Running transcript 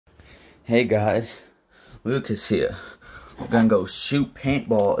Hey guys, Lucas here. We're gonna go shoot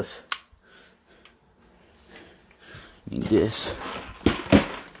paintballs. Need this.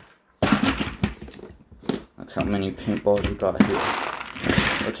 Look how many paintballs we got here.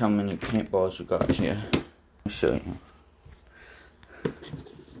 Look how many paintballs we got here. I'll show you.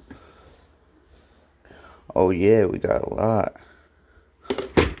 Oh yeah, we got a lot.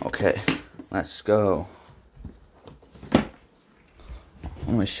 Okay, let's go.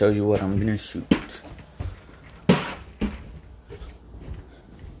 I'm gonna show you what I'm gonna shoot.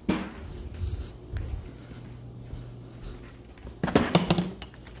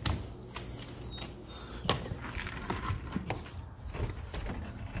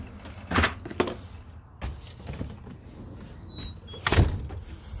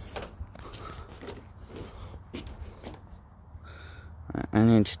 I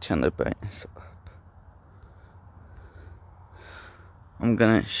need to turn the brightness up. I'm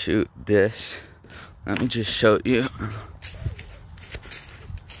gonna shoot this. Let me just show you.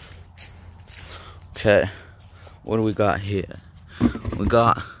 Okay, what do we got here? We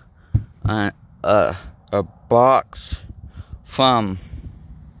got a box from,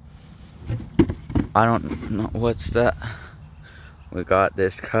 I don't know, what's that? We got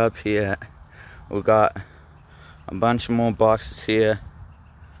this cup here. We got a bunch more boxes here.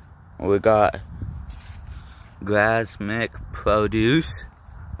 We got Grasmic Produce.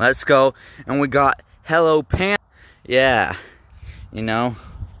 Let's go. And we got Hello Pan. Yeah, you know,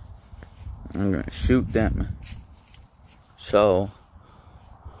 I'm gonna shoot them. So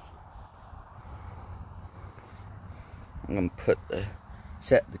I'm gonna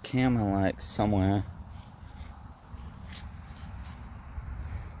set the camera like somewhere.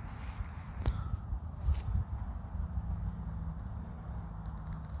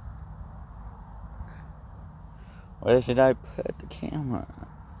 Where should I put the camera?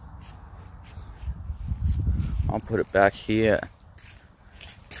 I'll put it back here.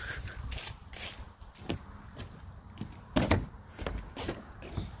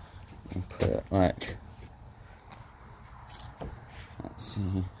 I'll put it like, let's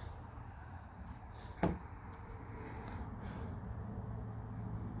see.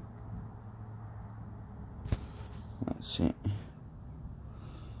 Let's see.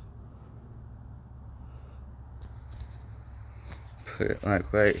 Put it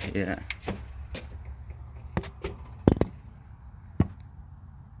like right here.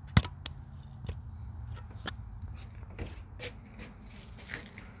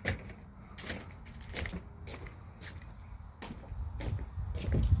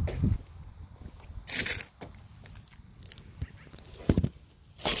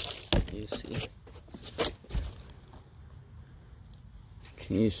 Can you see?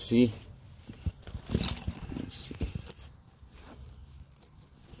 Can you see?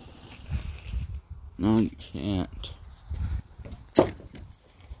 No, you can't.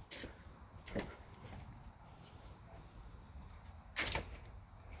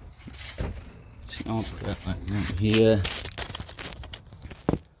 See, I'll put it like right here.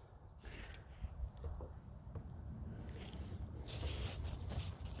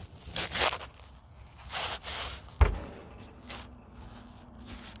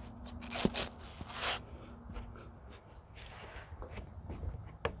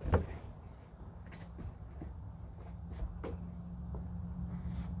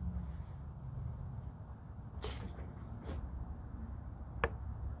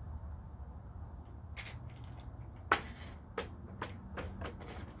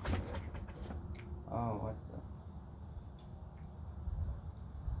 Oh, what the?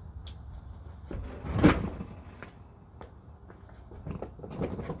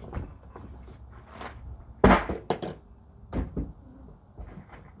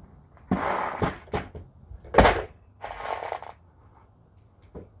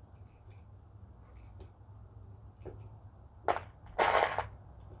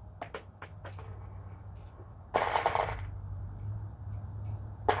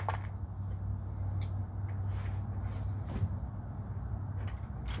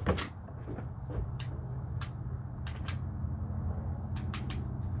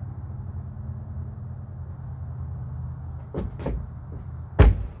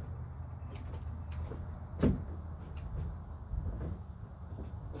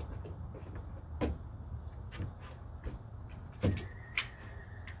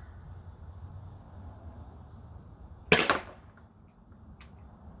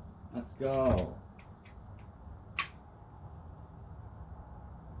 Let's go.